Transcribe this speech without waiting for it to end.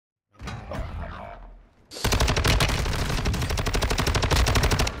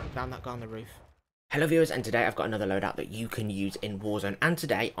down that guy on the roof. Hello viewers, and today I've got another loadout that you can use in Warzone, and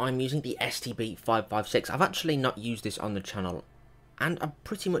today I'm using the STB 556. I've actually not used this on the channel, and I've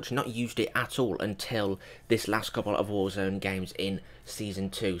pretty much not used it at all until this last couple of Warzone games in Season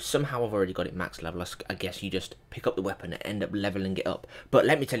 2. Somehow I've already got it max level. I guess you just pick up the weapon and end up leveling it up. But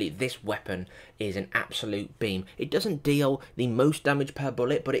let me tell you, this weapon is an absolute beam. It doesn't deal the most damage per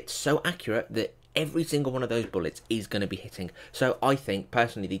bullet, but it's so accurate that every single one of those bullets is going to be hitting. So I think,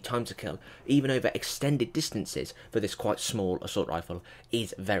 personally, the time to kill, even over extended distances for this quite small assault rifle,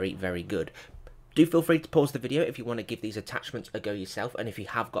 is very, very good. Do feel free to pause the video if you want to give these attachments a go yourself, and if you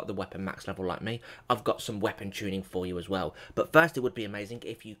have got the weapon max level like me, I've got some weapon tuning for you as well. But first, it would be amazing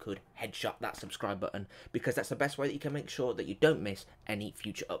if you could headshot that subscribe button, because that's the best way that you can make sure that you don't miss any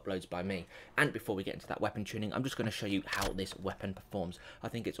future uploads by me. And before we get into that weapon tuning, I'm just going to show you how this weapon performs. I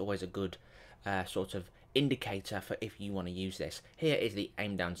think it's always a good sort of indicator for if you want to use this. Here is the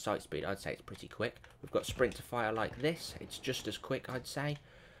aim down sight speed. I'd say it's pretty quick. We've got sprint to fire like this. It's just as quick, I'd say.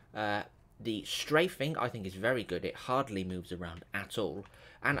 The strafing, I think, is very good. It hardly moves around at all.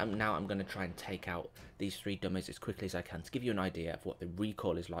 And now I'm going to try and take out these three dummies as quickly as I can to give you an idea of what the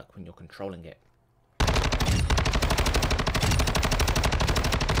recoil is like when you're controlling it.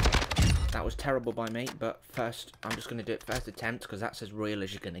 That was terrible by me, but first, I'm just going to do it first attempt, because that's as real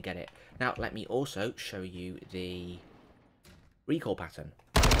as you're going to get it. Now, let me also show you the recoil pattern.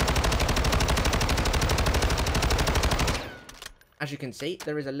 As you can see,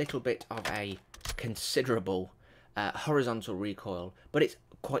 there is a little bit of a considerable horizontal recoil, but it's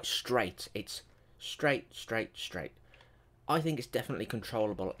quite straight. It's straight, straight, straight. I think it's definitely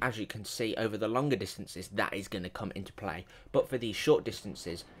controllable. As you can see, over the longer distances, that is going to come into play. But for these short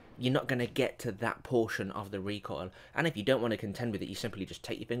distances, you're not going to get to that portion of the recoil. And if you don't want to contend with it, you simply just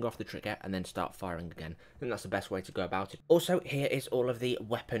take your finger off the trigger and then start firing again. I think that's the best way to go about it. Also, here is all of the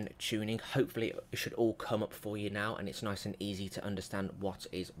weapon tuning. Hopefully, it should all come up for you now, and it's nice and easy to understand what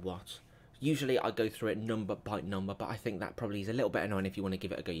is what. Usually, I go through it number by number, but I think that probably is a little bit annoying if you want to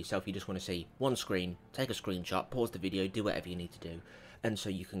give it a go yourself. You just want to see one screen, take a screenshot, pause the video, do whatever you need to do, and so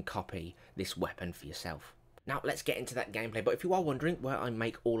you can copy this weapon for yourself. Now, let's get into that gameplay, but if you are wondering where I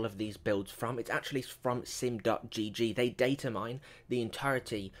make all of these builds from, it's actually from sim.gg. They data mine the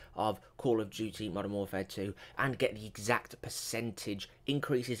entirety of Call of Duty Modern Warfare 2 and get the exact percentage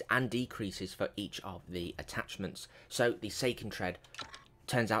increases and decreases for each of the attachments. So, the Seiken Tread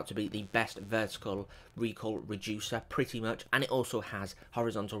turns out to be the best vertical recoil reducer, pretty much, and it also has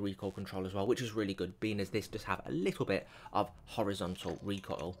horizontal recoil control as well, which is really good, being as this does have a little bit of horizontal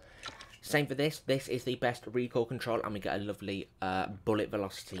recoil. Same for this. This is the best recoil control, and we get a lovely bullet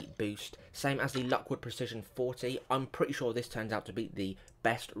velocity boost. Same as the Lockwood Precision 40. I'm pretty sure this turns out to be the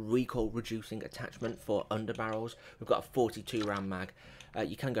best recoil reducing attachment for underbarrels. We've got a 42 round mag.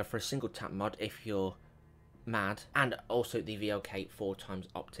 You can go for a single tap mod if you're mad, and also the VLK 4x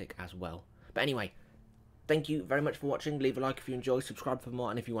optic as well. But anyway, thank you very much for watching. Leave a like if you enjoy, subscribe for more,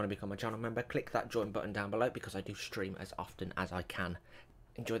 and if you want to become a channel member, click that join button down below, because I do stream as often as I can.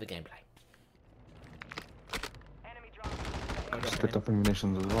 Enjoy the gameplay. I just picked up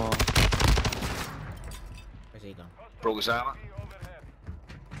munitions as well. Where's he gone? Broke his armor.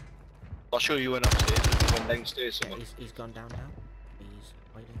 I'll show you when upstairs. If you went downstairs, Yeah, someone. he's gone down now. He's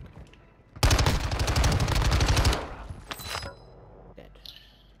waiting. Dead.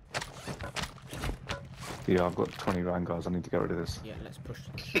 Yeah, I've got 20 vanguards. I need to get rid of this. Yeah, let's push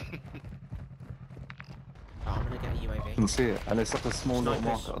to the shot. Oh, I'm gonna get a I UAV. can see it, and it's such a small little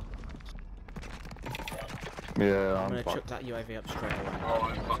Snipers. marker. Yeah, I'm I'm gonna chuck fucked. that UAV up straight away. Oh,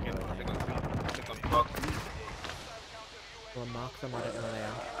 I'm fucking. I think I'm fucked. Go and mark them, I don't know where they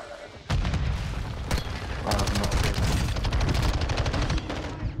are. I have no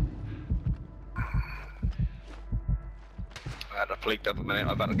I had to flicked up a minute.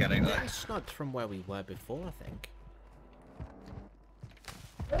 I better get out We're there. getting sniped from where we were before, I think.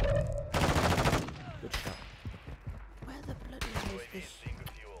 Good shot. Where the bloody hell is this?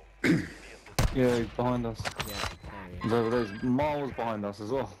 idea. Yeah, he's behind us. Yeah, there he is. He's over there. There's miles behind us as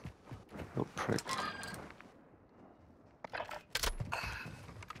well. Little prick.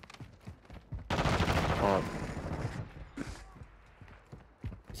 Alright.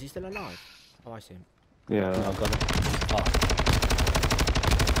 Is he still alive? Oh, I see him. Yeah, I've got it.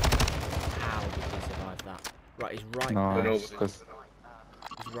 How did he survive that? Right, he's right No, there. because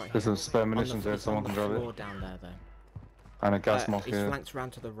He's right there's here. some spare On the- munitions there. he's Someone on can the drive floor it. down there, though. And a gas mask He's here. flanked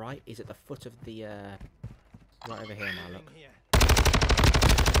around to the right. He's at the foot of the, right over here now, look.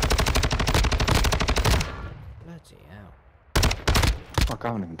 Bloody hell. Fuck, I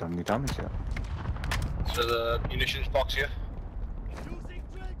haven't even done any damage yet. So the munitions box here.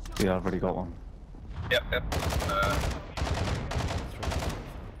 Yeah, I've already got one. Yep, yep. I'm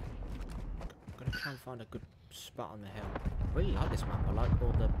gonna try and find a good spot on the hill. I really like this map. I like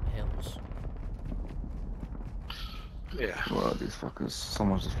all the hills. Yeah. Where are these fuckers?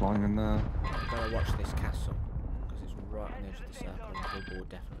 Someone's just flying in there. I've got to watch this castle because it's right on the edge of the circle, and people will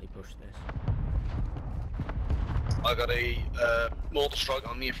definitely push this. I got a mortar strike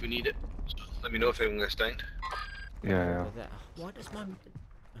on me if we need it. So let me know if anyone gets downed. Yeah, Over there. Why does my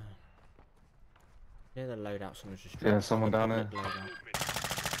near the loadout? Someone's just yeah. Someone down there.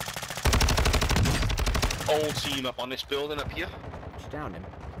 Whole team up on this building up here. Just down him.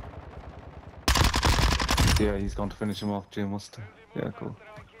 Yeah, he's gone to finish him off. Jim wants to. Yeah, cool.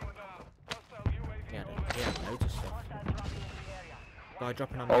 He had loads of stuff. Guy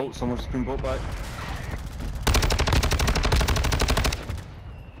dropping on me. Oh, someone's just been brought back.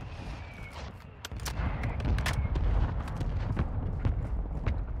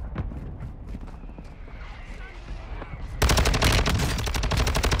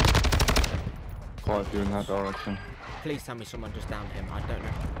 Quite a few in that direction. Please tell me someone just downed him. I don't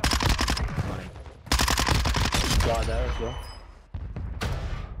know. Got him. Guy there as well.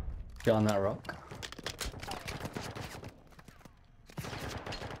 Get on that rock.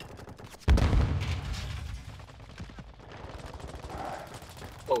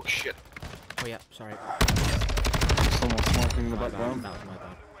 Oh shit. Oh yeah, sorry. Someone's sniping in the My bad, background. that was my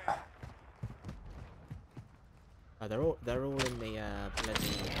bad. Oh, they're all in the bloody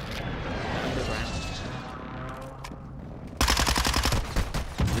underground.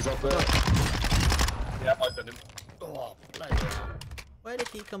 He's up there. Yeah, I got him. Oh, bloody hell. Where did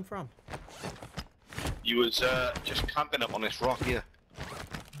he come from? He was just camping up on this rock here. Oh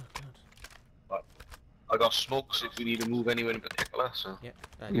god. I got smokes if we need to move anywhere in particular, so. Yep.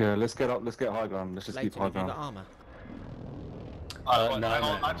 Yeah, let's get up. Let's get high ground. Let's just keep Leighton, high have you got ground. armour? No, hang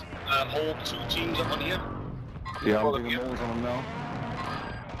on, no. lads. Hold 2 teams up on here. Yeah, I'm Follow doing me the up. walls on them now.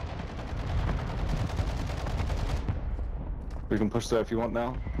 We can push there if you want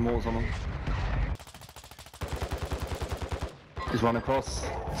now. Walls on them. He's run across.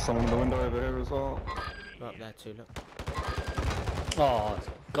 Someone in the window over here as well. Go up there too, look. Oh,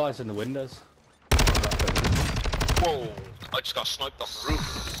 guys in the windows. Whoa! I just got sniped off the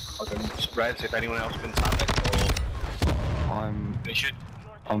roof. I can spread if anyone else has been tapping or finish it.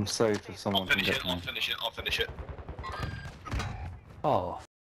 I'm safe if I'll someone can finish get it, I'll me. finish it, I'll finish it. Oh,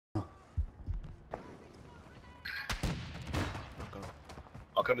 Oh god.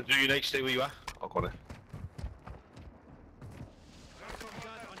 I'm gonna do you, Nate, stay where you are. I'll got it.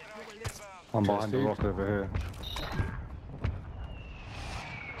 I'm behind the Dude. rock over here.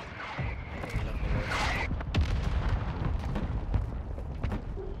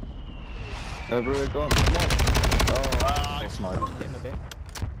 Everywhere gone. Come on. Oh, that's nice. Hit him a bit.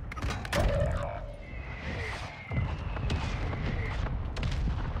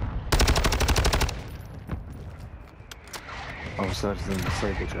 Oh, so that's in the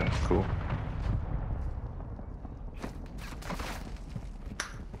sable chair. Cool.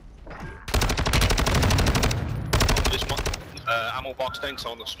 This one, ammo box tanks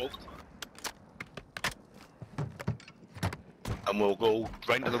on the smoke. And we'll go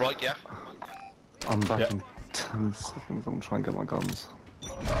right to the right, yeah? I'm back Yeah. in 10 seconds. I'm trying to get my guns. No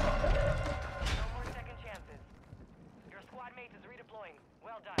more second chances. Your squad mate is redeploying.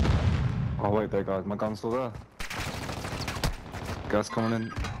 Well done. Oh, wait there, guys. My gun's still there. Gas coming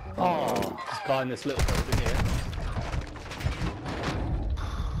in. oh, this guy in this little building here.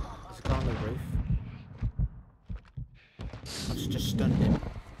 There's a guy on the roof. Let's just stun him.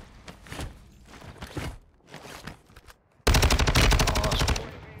 Oh, that's cool.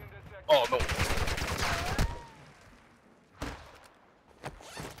 Oh, no.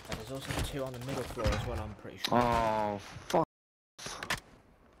 There's also 2 on the middle floor as well, I'm pretty sure. Oh, fuck.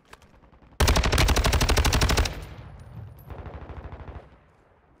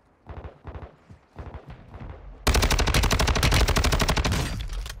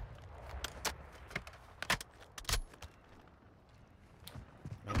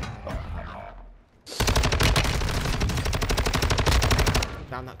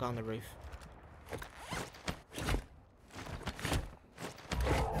 Down that guy on the roof.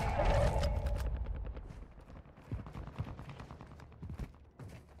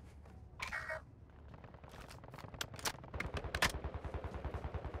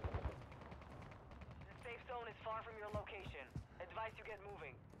 The safe zone is far from your location. Advise you get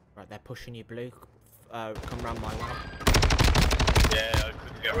moving. Right, they're pushing you, Blue. Come round my way. Yeah, I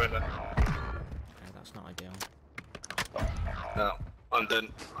couldn't get rid of it. Okay, that's not ideal. No, I'm done.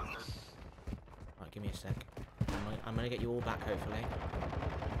 Right, give me a sec. I'm gonna get you all back, hopefully.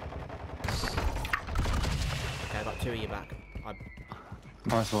 Okay, I got 2 of you back.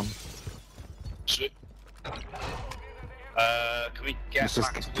 Nice one. Sweet. Can we get Let's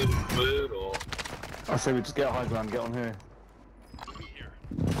just- back to the bird or? I say we just get a high ground, get on here.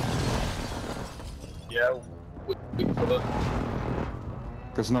 Yeah, we can cover.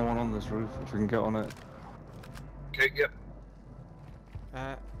 There's no one on this roof, if we can get on it. Okay, yep.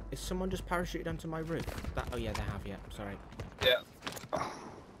 Is someone just parachuted onto my roof? Oh yeah, they have, yeah, sorry. Yeah.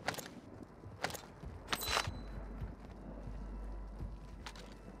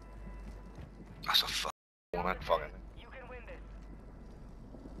 That's a one, I'd fucking. You can win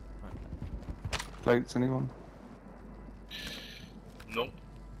this. Plates, anyone? No.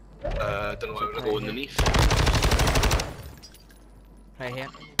 Don't know where we're gonna go underneath. Play here.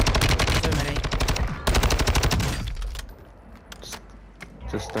 So many.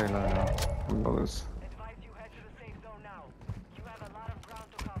 Just stay low now. We've got this. Advise you head to the safe zone now. You have a lot of ground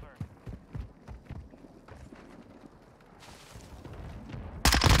to cover.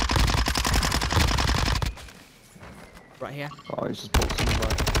 Right here. Oh, he's just boxing the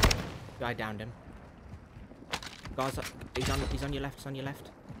back. Guy downed him. Guys, he's on your left, he's on your left.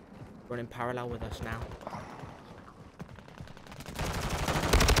 Running parallel with us now.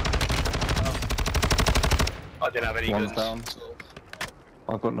 I didn't have any One's guns. down. So.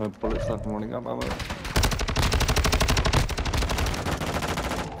 I've got no bullets left, I'm running up ammo.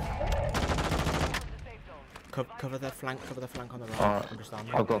 Cover the flank on the right. Alright, I'm just on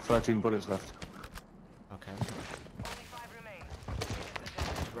I've got 13 bullets left. Okay, Only 5 remain.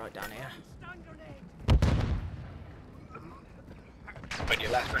 it's right down here. On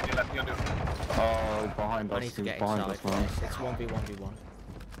your left, you're doing. Oh, behind I us, need to he's get behind inside us, for man. this. It's 1v1v1.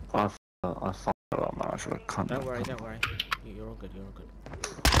 I fucked it up, man. I should have cut Don't worry. You're all good,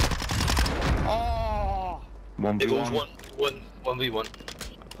 Oh! 1v1. It goes 1v1. 1v1.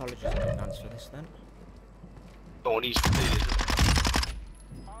 Apologies in advance for this then. Oh, and he's.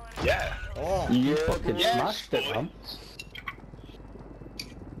 Yeah. Oh, Yeah, you fucking yeah, smashed it, boy. man.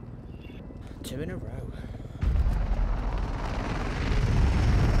 2 in a row.